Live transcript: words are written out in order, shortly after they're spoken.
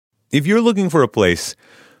If you're looking for a place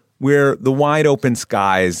where the wide open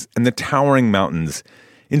skies and the towering mountains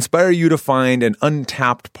inspire you to find an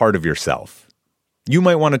untapped part of yourself, you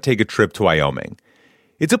might want to take a trip to Wyoming.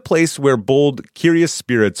 It's a place where bold, curious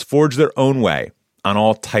spirits forge their own way on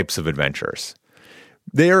all types of adventures.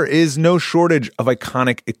 There is no shortage of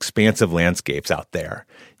iconic, expansive landscapes out there.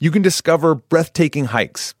 You can discover breathtaking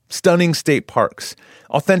hikes, stunning state parks,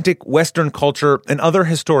 authentic Western culture, and other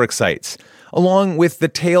historic sites, along with the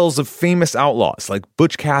tales of famous outlaws like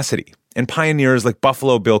Butch Cassidy and pioneers like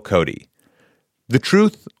Buffalo Bill Cody. The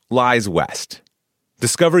truth lies west.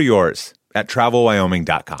 Discover yours at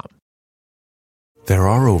travelwyoming.com. There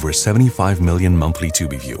are over 75 million monthly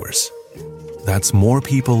Tubi viewers. That's more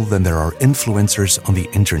people than there are influencers on the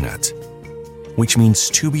internet, which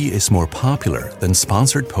means Tubi is more popular than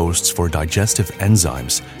sponsored posts for digestive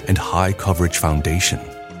enzymes and high coverage foundation.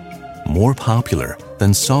 More popular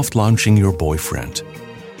than soft launching your boyfriend.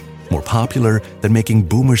 More popular than making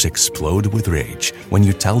boomers explode with rage when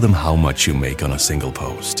you tell them how much you make on a single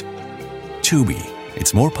post. Tubi,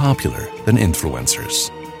 it's more popular than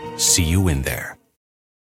influencers. See you in there.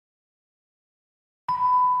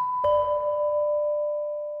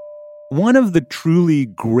 One of the truly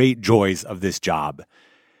great joys of this job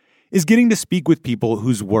is getting to speak with people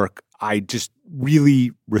whose work I just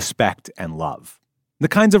really respect and love. The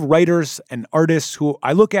kinds of writers and artists who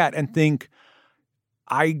I look at and think,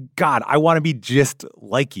 I want to be just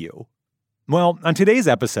like you. Well, on today's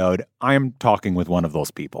episode, I am talking with one of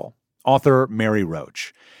those people, author Mary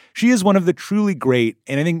Roach. She is one of the truly great,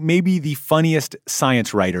 and I think maybe the funniest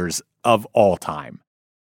science writers of all time.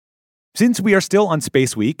 Since we are still on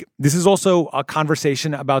Space Week, this is also a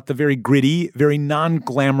conversation about the very gritty, very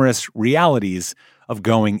non-glamorous realities of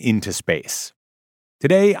going into space.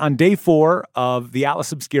 Today, on day 4 of the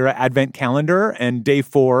Atlas Obscura Advent Calendar and day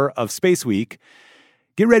 4 of Space Week,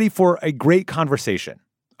 get ready for a great conversation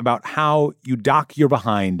about how you dock your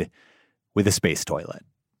behind with a space toilet.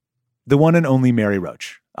 The one and only Mary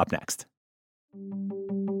Roach, up next.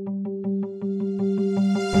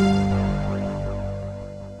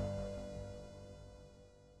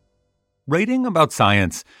 Writing about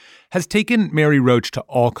science has taken Mary Roach to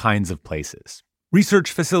all kinds of places.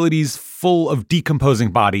 Research facilities full of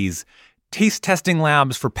decomposing bodies, taste testing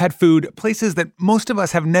labs for pet food, places that most of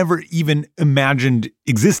us have never even imagined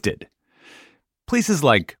existed. Places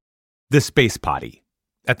like the Space Potty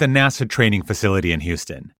at the NASA training facility in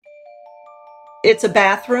Houston. It's a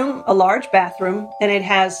bathroom, a large bathroom, and it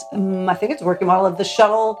has, I think it's a working model of the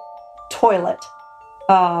shuttle toilet,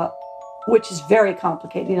 which is very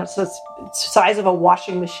complicated. So it's the size of a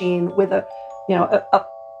washing machine with a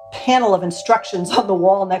panel of instructions on the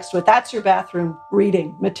wall next to it. That's your bathroom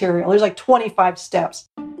reading material. There's like 25 steps.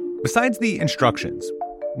 Besides the instructions,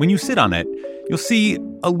 when you sit on it, you'll see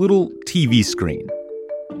a little TV screen.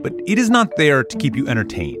 But it is not there to keep you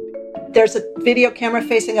entertained. There's a video camera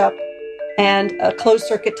facing up and a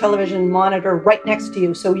closed-circuit television monitor right next to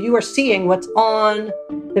you. So you are seeing what's on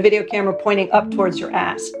the video camera pointing up towards your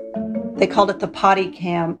ass. They called it the potty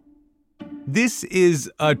cam. This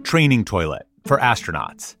is a training toilet for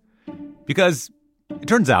astronauts because it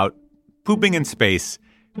turns out pooping in space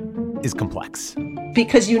is complex.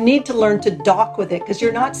 Because you need to learn to dock with it because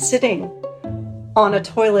you're not sitting on a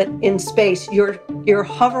toilet in space. You're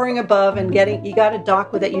hovering above and you got to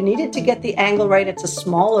dock with it. You need it to get the angle right. It's a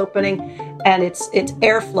small opening and it's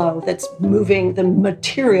airflow that's moving the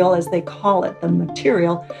material, as they call it,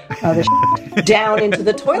 down into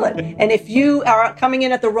the toilet. And if you are coming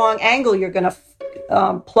in at the wrong angle, you're going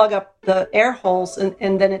to plug up the air holes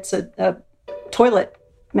and then it's a toilet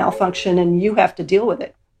malfunction and you have to deal with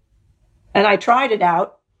it. And I tried it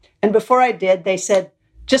out. And before I did, they said,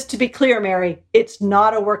 just to be clear, Mary, it's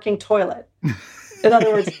not a working toilet. In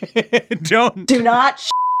other words, do not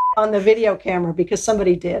on the video camera because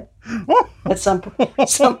somebody did at some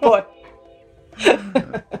point.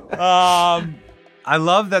 I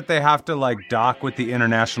love that they have to dock with the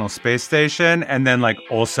International Space Station and then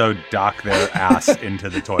also dock their ass into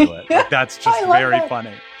the toilet. That's just very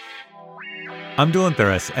funny. I'm Dylan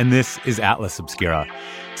Thuris, and this is Atlas Obscura,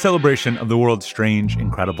 celebration of the world's strange,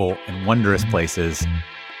 incredible, and wondrous places.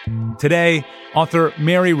 Today, author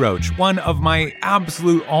Mary Roach, one of my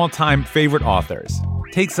absolute all-time favorite authors,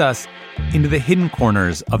 takes us into the hidden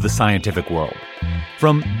corners of the scientific world.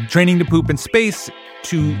 From training to poop in space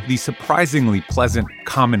to the surprisingly pleasant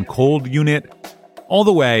common cold unit, all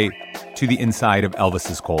the way to the inside of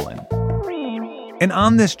Elvis's colon. And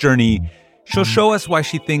on this journey, she'll show us why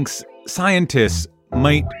she thinks scientists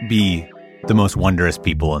might be the most wondrous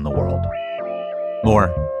people in the world. More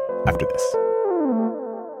after this.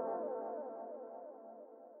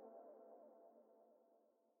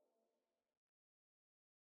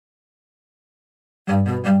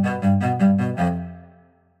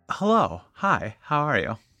 Hello. Hi. How are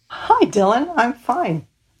you? Hi, Dylan. I'm fine.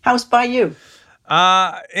 How's by you?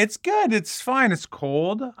 It's good. It's fine. It's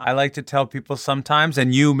cold. I like to tell people sometimes,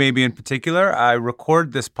 and you maybe in particular, I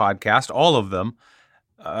record this podcast, all of them,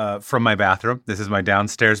 from my bathroom. This is my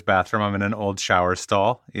downstairs bathroom. I'm in an old shower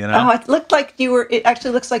stall, you know? Oh, it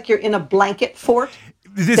actually looks like you're in a blanket fort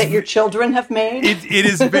that your children have made. It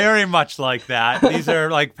is very much like that. These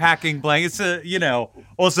are like packing blankets.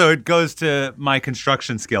 Also it goes to my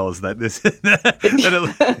construction skills that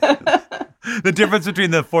the difference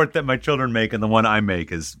between the fort that my children make and the one I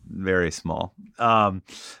make is very small.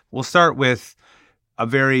 We'll start with a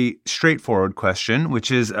very straightforward question,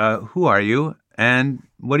 which is, who are you and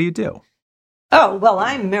what do you do? Oh, well,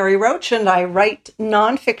 I'm Mary Roach, and I write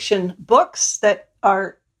nonfiction books that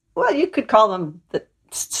are, well, you could call them the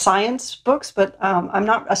science books, but I'm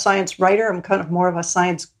not a science writer. I'm kind of more of a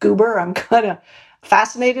science goober. I'm kind of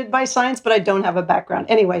fascinated by science, but I don't have a background.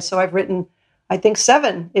 Anyway, so I've written, I think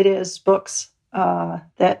 7 books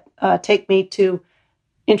that take me to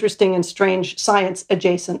interesting and strange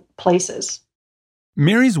science-adjacent places.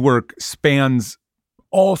 Mary's work spans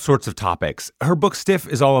all sorts of topics. Her book Stiff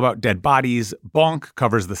is all about dead bodies, Bonk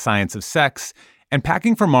covers the science of sex, and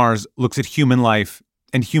Packing for Mars looks at human life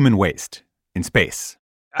and human waste in space.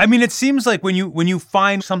 I mean, it seems like when you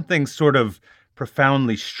find something sort of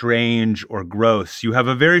profoundly strange or gross, you have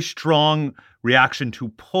a very strong reaction to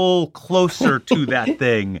pull closer to that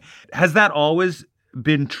thing. Has that always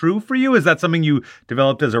been true for you? Is that something you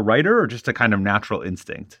developed as a writer or just a kind of natural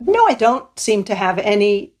instinct? No, I don't seem to have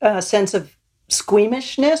any sense of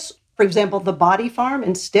squeamishness. For example, the body farm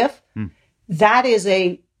in Stiff, that is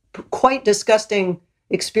a quite disgusting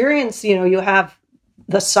experience. You know, you have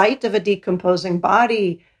the sight of a decomposing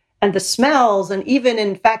body and the smells, and even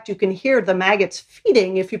in fact, you can hear the maggots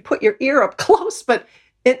feeding if you put your ear up close.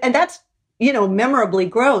 And that's, memorably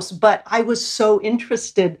gross. But I was so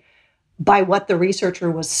interested by what the researcher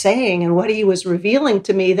was saying and what he was revealing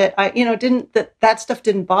to me that that stuff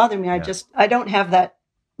didn't bother me. I don't have that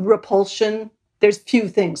repulsion. There's few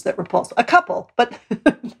things that repulse, a couple, but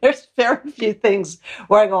there's very few things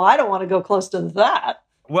where I go, I don't want to go close to that.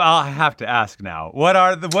 Well, I have to ask now. What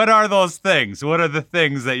are those things? What are the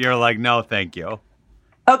things that you're like, no, thank you?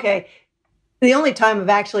 Okay. The only time I've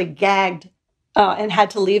actually gagged and had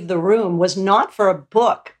to leave the room was not for a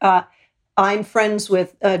book. I'm friends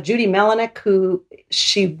with Judy Melanek,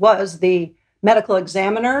 she was the medical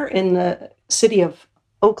examiner in the city of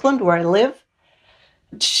Oakland, where I live.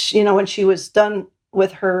 When she was done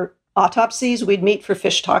with her autopsies, we'd meet for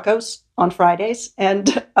fish tacos on Fridays.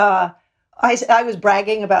 And I was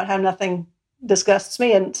bragging about how nothing disgusts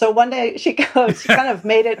me. And so one day she kind of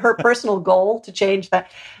made it her personal goal to change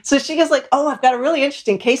that. So she goes like, oh, I've got a really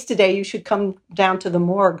interesting case today. You should come down to the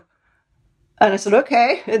morgue. And I said,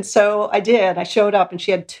 okay. And so I did. I showed up and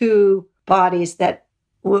she had 2 bodies that,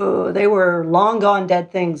 they were long gone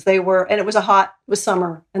dead things. And it was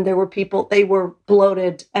summer, and there were people, they were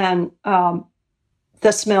bloated, and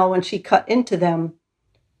the smell when she cut into them,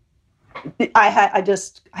 I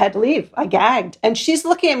had to leave. I gagged. And she's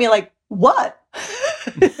looking at me like, what?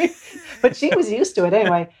 But she was used to it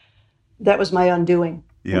anyway. That was my undoing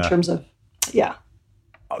in terms of,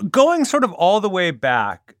 Going sort of all the way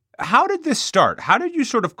back, how did this start? How did you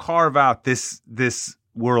sort of carve out this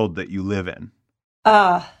world that you live in?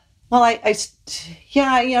 Well, my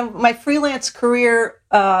freelance career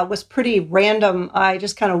was pretty random. I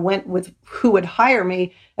just kind of went with who would hire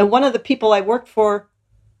me. And one of the people I worked for,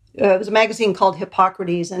 it was a magazine called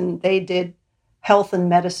Hippocrates, and they did health and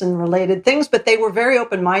medicine related things, but they were very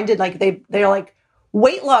open-minded. Like they're like,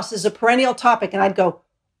 weight loss is a perennial topic. And I'd go,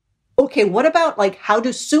 okay, what about like, how do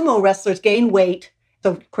sumo wrestlers gain weight?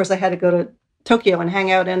 So of course I had to go to Tokyo and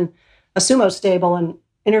hang out in a sumo stable and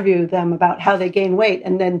interview them about how they gain weight,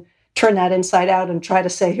 and then turn that inside out and try to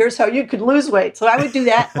say, here's how you could lose weight. So I would do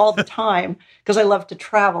that all the time because I love to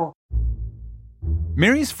travel.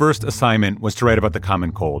 Mary's first assignment was to write about the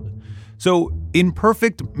common cold. So in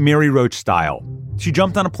perfect Mary Roach style, she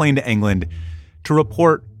jumped on a plane to England to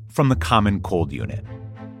report from the Common Cold Unit.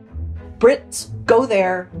 Brits go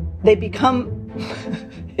there, they become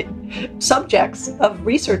subjects of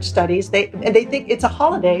research studies. They think it's a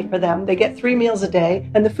holiday for them. They get 3 meals a day,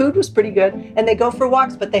 and the food was pretty good, and they go for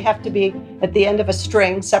walks, but they have to be at the end of a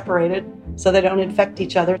string separated so they don't infect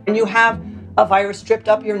each other. And you have a virus dripped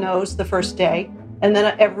up your nose the first day, and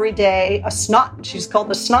then every day she's called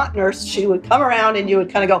the snot nurse, she would come around and you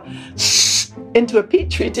would kind of go into a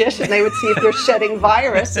petri dish, and they would see if you're shedding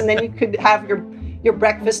virus, and then you could have your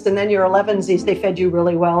breakfast and then your 11sies. They fed you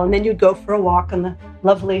really well. And then you'd go for a walk in the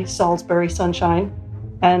lovely Salisbury sunshine.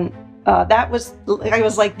 And I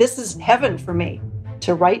was like, this is heaven for me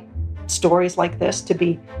to write stories like this, to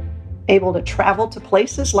be able to travel to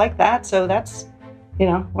places like that. So that's,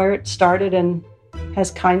 where it started and has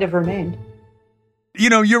kind of remained.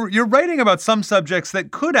 You're writing about some subjects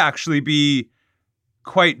that could actually be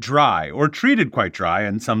quite dry or treated quite dry,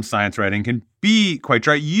 and some science writing can be quite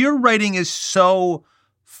dry. Your writing is so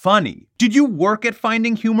funny. Did you work at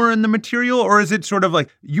finding humor in the material, or is it sort of like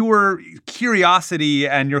your curiosity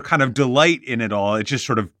and your kind of delight in it all? It just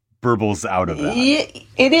sort of burbles out of that.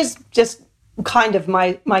 It is just kind of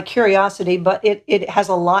my curiosity, but it has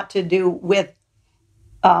a lot to do with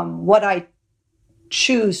what I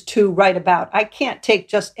choose to write about. I can't take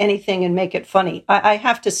just anything and make it funny. I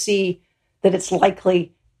have to see that it's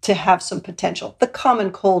likely to have some potential. The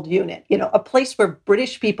Common Cold Unit, a place where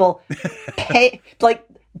British people pay,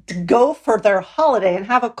 to go for their holiday and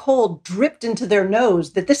have a cold dripped into their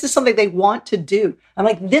nose, that this is something they want to do. I'm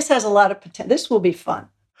like, this has a lot of potential. This will be fun.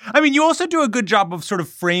 I mean, you also do a good job of sort of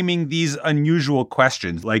framing these unusual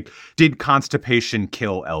questions, like, did constipation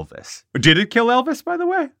kill Elvis? Did it kill Elvis, by the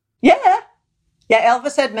way? Yeah. Yeah,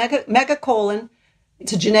 Elvis had megacolon.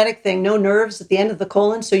 It's a genetic thing. No nerves at the end of the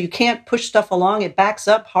colon, so you can't push stuff along. It backs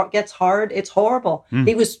up, gets hard. It's horrible.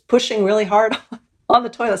 He was pushing really hard on the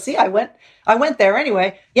toilet. See, I went there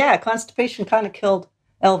anyway. Yeah, constipation kind of killed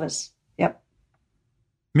Elvis. Yep.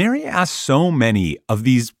 Mary asks so many of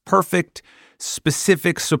these perfect,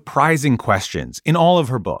 specific, surprising questions in all of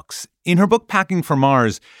her books. In her book, Packing for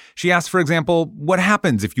Mars, she asks, for example, what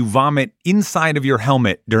happens if you vomit inside of your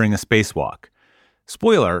helmet during a spacewalk?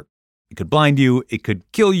 Spoiler, it could blind you, it could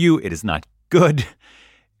kill you, it is not good.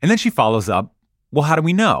 And then she follows up, well, how do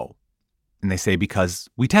we know? And they say, because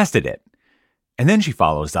we tested it. And then she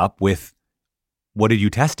follows up with, what did you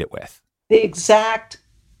test it with? The exact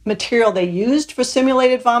material they used for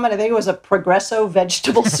simulated vomit, I think it was a Progresso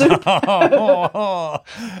vegetable soup. That's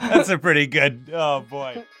a pretty good, oh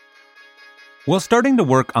boy. While starting to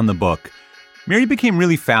work on the book, Mary became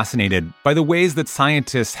really fascinated by the ways that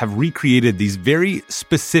scientists have recreated these very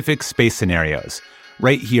specific space scenarios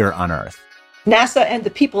right here on Earth. NASA and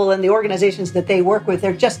the people and the organizations that they work with,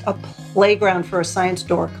 they're just a playground for a science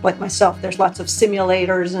dork like myself. There's lots of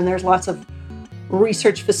simulators and there's lots of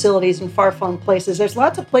research facilities in far-flung places. There's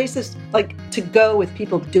lots of places to go with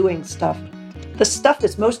people doing stuff. The stuff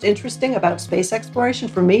that's most interesting about space exploration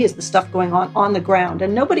for me is the stuff going on the ground,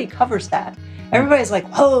 and nobody covers that. Everybody's like,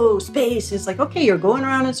 whoa, space. It's like, okay, you're going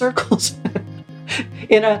around in circles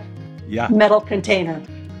in a metal container.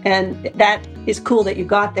 And that is cool that you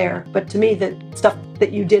got there. But to me, the stuff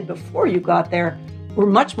that you did before you got there were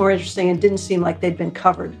much more interesting and didn't seem like they'd been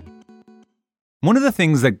covered. One of the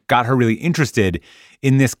things that got her really interested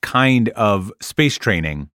in this kind of space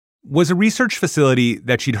training was a research facility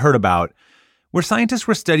that she'd heard about where scientists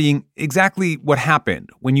were studying exactly what happened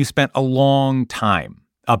when you spent a long time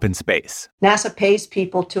up in space. NASA pays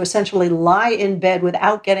people to essentially lie in bed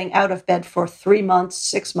without getting out of bed for 3 months,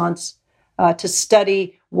 6 months, to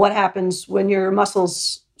study what happens when your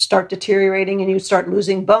muscles start deteriorating and you start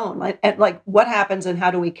losing bone. What happens and how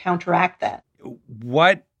do we counteract that?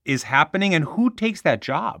 What is happening and who takes that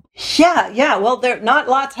job? Yeah. Well, there not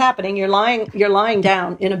lots happening. You're lying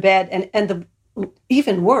down in a bed, and the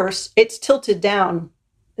even worse, it's tilted down.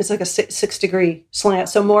 It's like a 6-degree slant.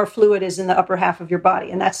 So more fluid is in the upper half of your body.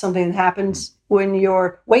 And that's something that happens when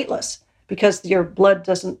you're weightless because your blood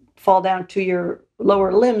doesn't fall down to your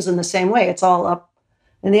lower limbs in the same way. It's all up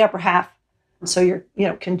in the upper half. So you're,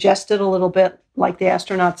 congested a little bit like the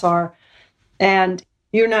astronauts are. And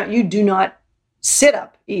you do not sit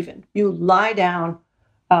up even. You lie down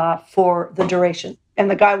for the duration. And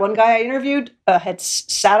one guy I interviewed had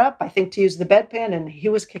sat up, I think, to use the bedpan, and he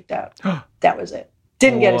was kicked out. That was it.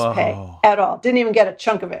 Didn't get his pay at all. Didn't even get a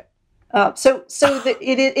chunk of it.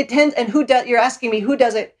 It tends, and who does? You're asking me who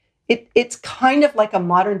does it? It's kind of like a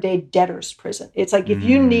modern day debtor's prison. It's like if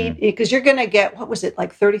you need, because you're going to get, what was it,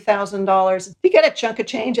 like $30,000? You get a chunk of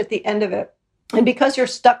change at the end of it, and because you're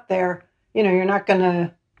stuck there, you're not going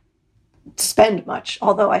to spend much.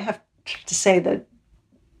 Although I have to say that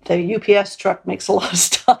the UPS truck makes a lot of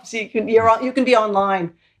stuff, so you can be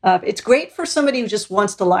online. It's great for somebody who just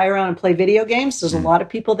wants to lie around and play video games. There's a lot of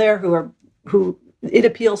people there who it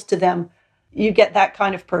appeals to them. You get that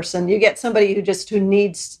kind of person. You get somebody who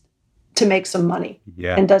needs to make some money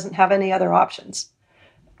and doesn't have any other options.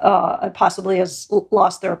 And possibly has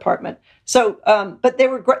lost their apartment. So, but they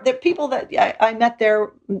were great. The people that I met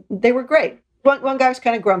there, they were great. One guy was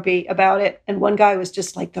kind of grumpy about it, and one guy was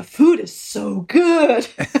just like, "The food is so good."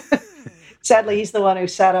 Sadly, he's the one who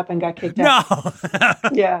sat up and got kicked out. No.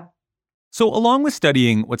 Yeah. So along with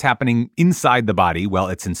studying what's happening inside the body while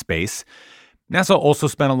it's in space, NASA also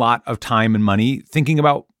spent a lot of time and money thinking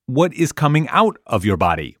about what is coming out of your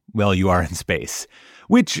body while you are in space,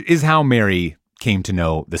 which is how Mary came to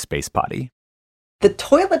know the space potty. The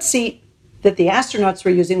toilet seat that the astronauts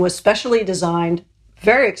were using was specially designed,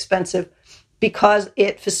 very expensive, because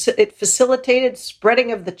it facilitated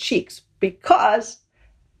spreading of the cheeks. Because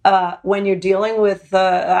when you're dealing with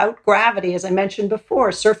out gravity, as I mentioned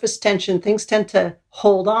before, surface tension, things tend to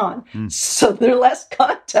hold on. So there's less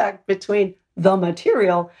contact between the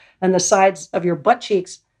material and the sides of your butt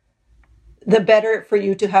cheeks, the better for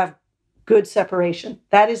you to have good separation.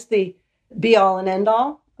 That is the be-all and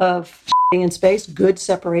end-all of in space, good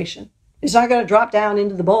separation. It's not going to drop down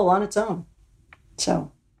into the bowl on its own.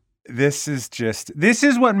 So this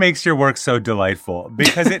is what makes your work so delightful,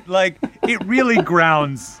 because it really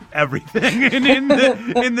grounds everything in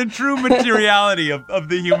the true materiality of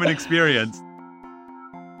the human experience.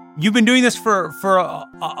 You've been doing this for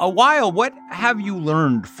a while. What have you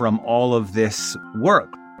learned from all of this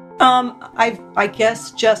work? I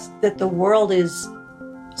guess just that the world is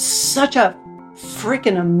such a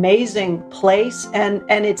freaking amazing place, and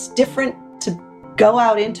it's different to go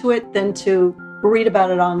out into it than to read about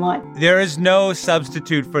it online. There is no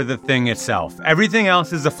substitute for the thing itself. Everything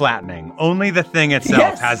else is a flattening. Only the thing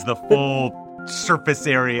itself has the full surface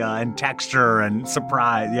area and texture and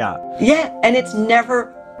surprise. Yeah, and it's never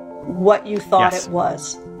what you thought it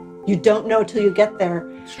was. You don't know till you get there.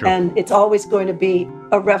 It's true. And it's always going to be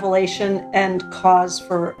a revelation and cause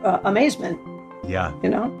for amazement. Yeah. You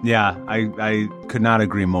know? Yeah, I could not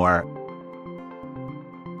agree more.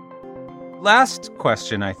 Last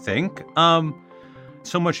question, I think.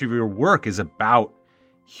 So much of your work is about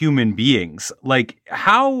human beings. Like,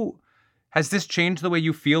 how has this changed the way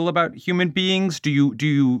you feel about human beings? Do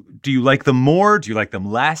you like them more? Do you like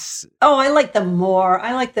them less? Oh, I like them more.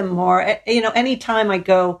 Anytime I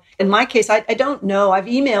go, in my case, I don't know. I've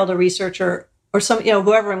emailed a researcher or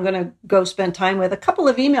whoever I'm going to go spend time with. A couple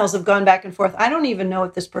of emails have gone back and forth. I don't even know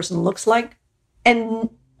what this person looks like. And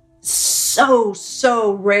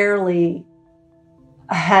so rarely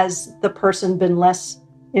has the person been less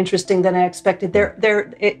interesting than I expected.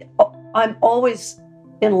 I'm always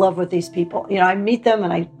in love with these people. I meet them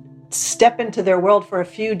and I step into their world for a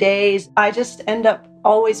few days. I just end up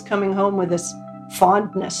always coming home with this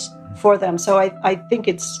fondness for them. So I think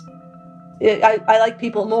I like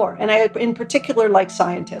people more. And I, in particular, like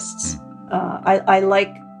scientists. I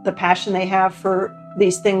like the passion they have for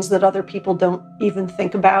these things that other people don't even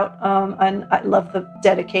think about. And I love the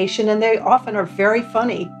dedication. And they often are very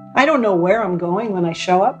funny. I don't know where I'm going when I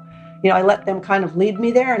show up. I let them kind of lead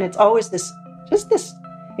me there. And it's always this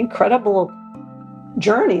incredible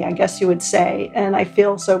journey, I guess you would say. And I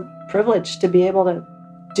feel so privileged to be able to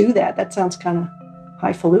do that. That sounds kind of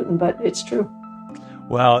highfalutin, but it's true.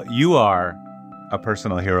 Well, you are a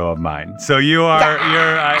personal hero of mine. So your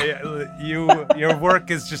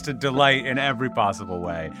work is just a delight in every possible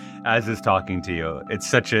way, as is talking to you. It's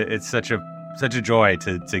such a joy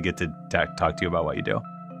to get to talk to you about what you do.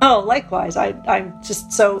 Oh, likewise. I've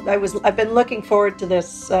been looking forward to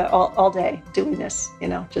this all day, doing this.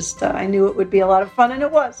 I knew it would be a lot of fun, and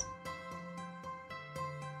it was.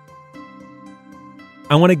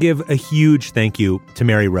 I want to give a huge thank you to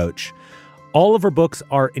Mary Roach. All of her books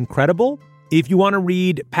are incredible. If you want to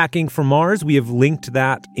read Packing for Mars, we have linked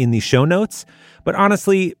that in the show notes. But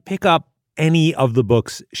honestly, pick up any of the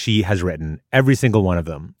books she has written. Every single one of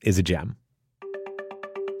them is a gem.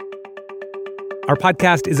 Our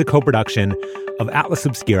podcast is a co-production of Atlas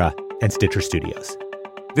Obscura and Stitcher Studios.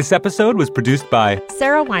 This episode was produced by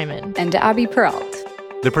Sarah Wyman and Abby Peralt.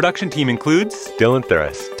 The production team includes Dylan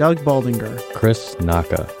Thuras, Doug Baldinger, Chris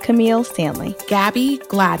Naka, Camille Stanley, Gabby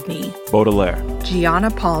Gladney, Baudelaire,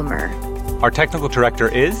 Gianna Palmer. Our technical director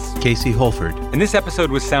is Casey Holford. And this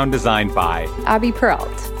episode was sound designed by Abby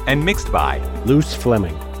Peralt and mixed by Luce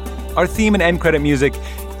Fleming. Our theme and end credit music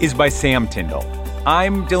is by Sam Tyndall.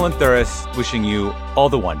 I'm Dylan Thuras, wishing you all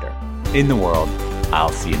the wonder in the world. I'll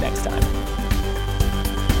see you next time.